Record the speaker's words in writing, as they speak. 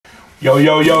Yo,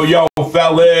 yo, yo, yo,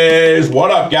 fellas.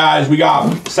 What up, guys? We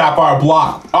got Sapphire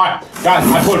block. All right, guys,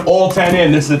 I put all 10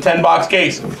 in. This is a 10-box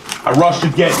case. I rushed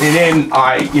to get it in.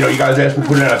 You guys asked me to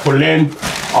put it in. I put it in.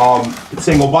 It's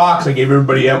single box. I gave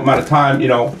everybody an amount of time.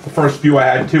 The first few I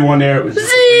had 2 on there. It was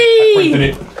just, I printed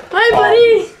it. Hi,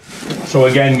 buddy. So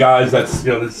again, guys, that's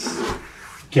this.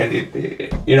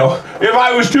 If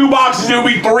I was 2 boxes, it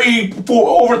would be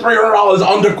over $300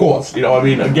 under cost.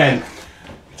 Again,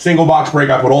 single box break.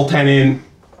 I put all 10 in,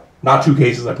 not 2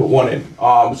 cases. I put 1 in.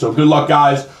 So good luck,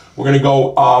 guys. We're gonna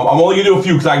go. I'm only gonna do a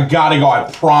few because I gotta go. I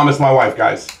promised my wife,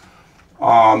 guys.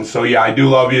 So yeah, I do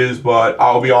love yous, but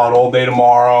I'll be on all day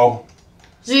tomorrow.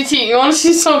 ZT, you want to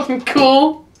see something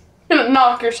cool? You're gonna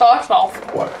knock your socks off.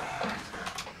 What?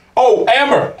 Oh,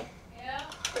 Amber.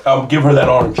 Yeah. Give her that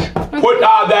orange. Put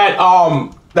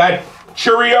that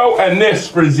Cheerio and this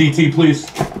for ZT, please.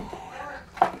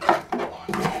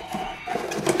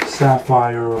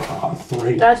 Sapphire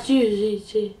 3. That's you,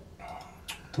 ZT.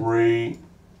 3.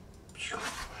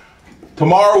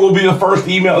 Tomorrow will be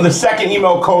the second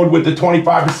email code with the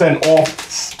 25% off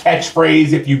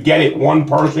catchphrase. If you get it, 1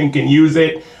 person can use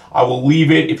it. I will leave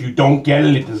it. If you don't get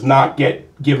it, it does not get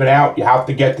given out. You have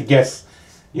to get the guess.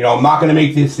 I'm not going to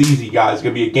make this easy, guys. It's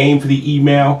going to be a game for the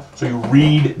email, so you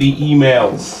read the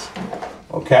emails.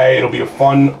 Okay? It'll be a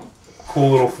fun, cool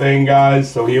little thing,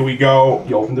 guys. So here we go.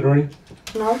 You opened it already?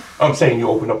 No. I'm saying you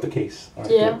opened up the case.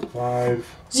 Right, yeah. 5.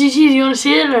 ZT, do you want to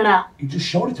see it or not? You just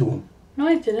showed it to him. No,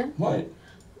 I didn't. What?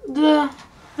 The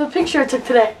picture I took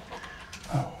today.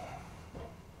 Oh.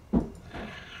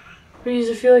 Because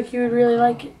I feel like you would really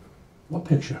like it. What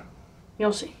picture?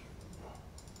 You'll see.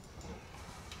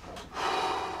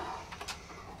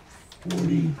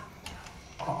 40.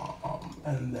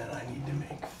 And then I need to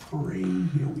make 3.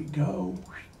 Here we go.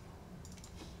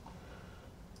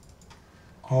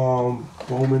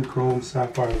 Bowman, Chrome,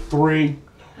 Sapphire 3.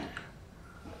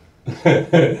 You can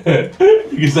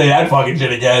say that fucking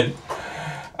shit again.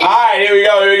 Alright, here we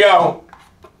go.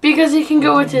 Because he can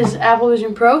go with his Apple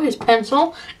Vision Pro, his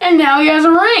pencil, and now he has a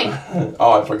ring.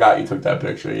 Oh, I forgot you took that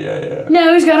picture. Yeah.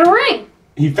 Now he's got a ring.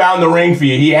 He found the ring for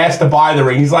you. He asked to buy the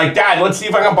ring. He's like, Dad, let's see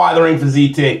if I can buy the ring for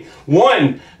ZT.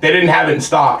 1, they didn't have it in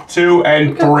stock. 2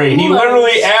 and 3. He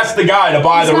literally asked the guy to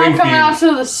buy the ring for you. It's not coming out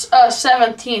to the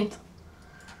 17th.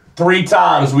 3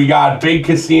 times we got Big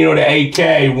Casino to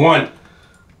AK. 1,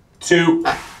 2,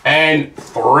 and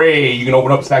 3. You can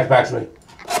open up stack packs for me.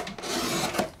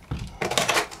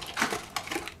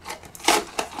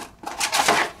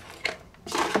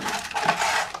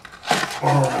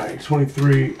 Alright,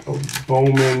 23 of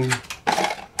Bowman.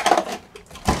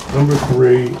 Number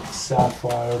 3,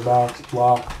 Sapphire box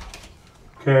block.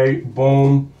 Okay,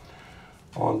 boom.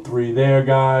 On 3 there,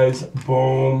 guys.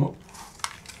 Boom.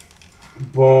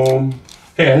 Boom.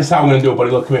 Hey, this is how I'm going to do it, buddy.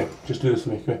 Look, come here. Just do this to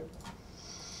me. Come here.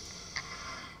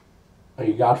 Oh,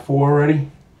 you got 4 already?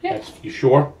 Yeah. You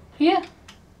sure? Yeah.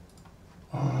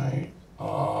 Alright.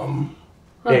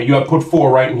 Yeah, you have put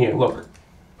 4 right in here. Look.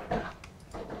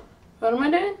 What am I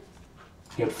doing?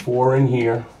 Get 4 in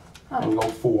here. And go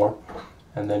 4.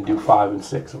 And then do 5 and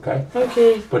 6, okay?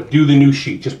 Okay. But do the new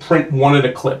sheet. Just print 1 at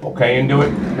a clip, okay? And do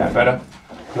it. Is that better?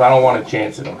 Because I don't want to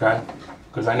chance it, okay?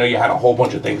 Because I know you had a whole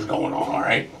bunch of things going on,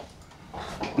 alright?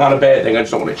 Not a bad thing, I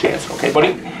just don't want to chance it, okay,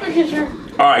 buddy? Okay, sure.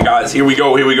 Alright, guys, here we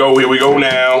go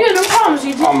now. Yeah, no problem,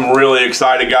 ZT. I'm really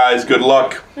excited, guys. Good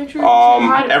luck. Make sure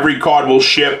Every card will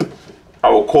ship. I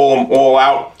will call them all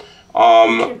out.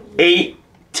 8,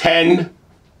 10,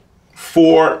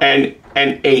 4, and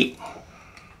 8.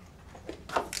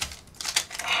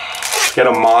 Get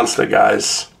a monster,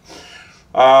 guys.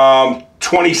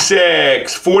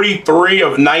 26, 43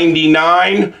 of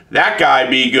 99. That guy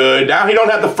be good. Now he don't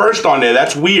have the first on there.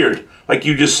 That's weird. Like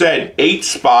you just said, 8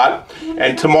 spot,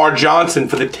 and Tamar Johnson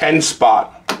for the 10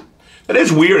 spot. That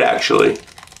is weird, actually.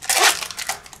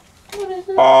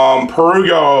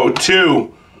 Perugo,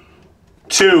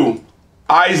 2.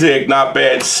 Isaac, not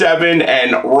bad, 7,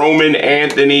 and Roman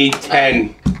Anthony,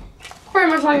 10. Pretty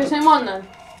much like the same one, then.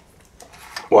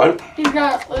 What? He's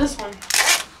got this one.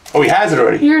 Oh, he has it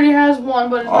already. He already has one,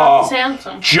 but it's not the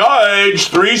Samsung. Judge,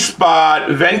 3 spot.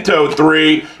 Vento,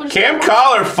 3. Cam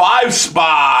Collar, 5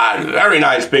 spot. Very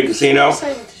nice, Big Casino.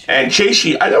 And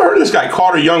Chasey, I never heard of this guy.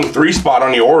 Carter Young, 3 spot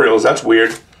on the Orioles. That's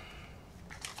weird.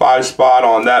 5 spot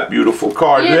on that beautiful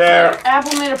card there. Like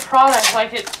Apple made a product,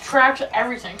 like it tracks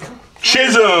everything.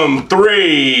 Chisholm,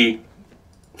 3,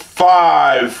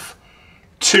 5,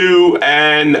 2,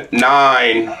 and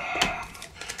 9.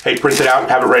 Hey, print it out.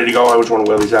 Have it ready to go. I just want to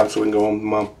wheel these out so we can go home,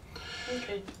 Mom.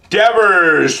 Okay.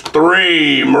 Devers,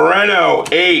 3. Moreno,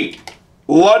 8.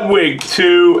 Ludwig,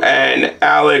 2. And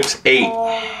Alex, 8.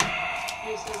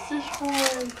 This is this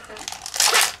one.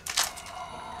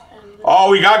 Oh,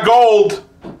 we got gold.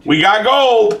 We got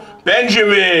gold.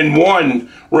 Benjamin, 1.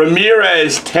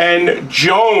 Ramirez, 10.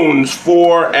 Jones,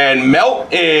 4. And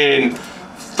Melton,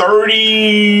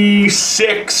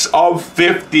 36 of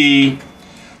 50.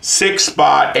 6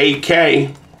 spot,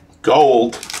 AK,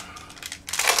 gold.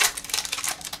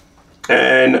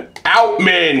 And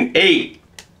Outman, 8.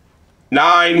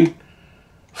 9.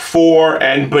 4,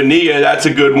 and Bonilla, that's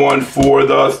a good one for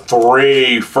the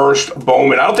 3. First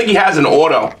Bowman. I don't think he has an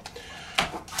auto. All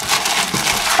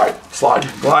right, slide,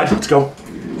 glide, let's go.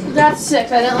 That's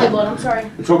 6. I didn't label it. I'm sorry.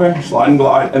 It's okay. Slide and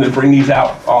glide, and then bring these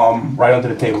out right onto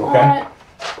the table, okay?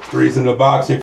 3's in the box.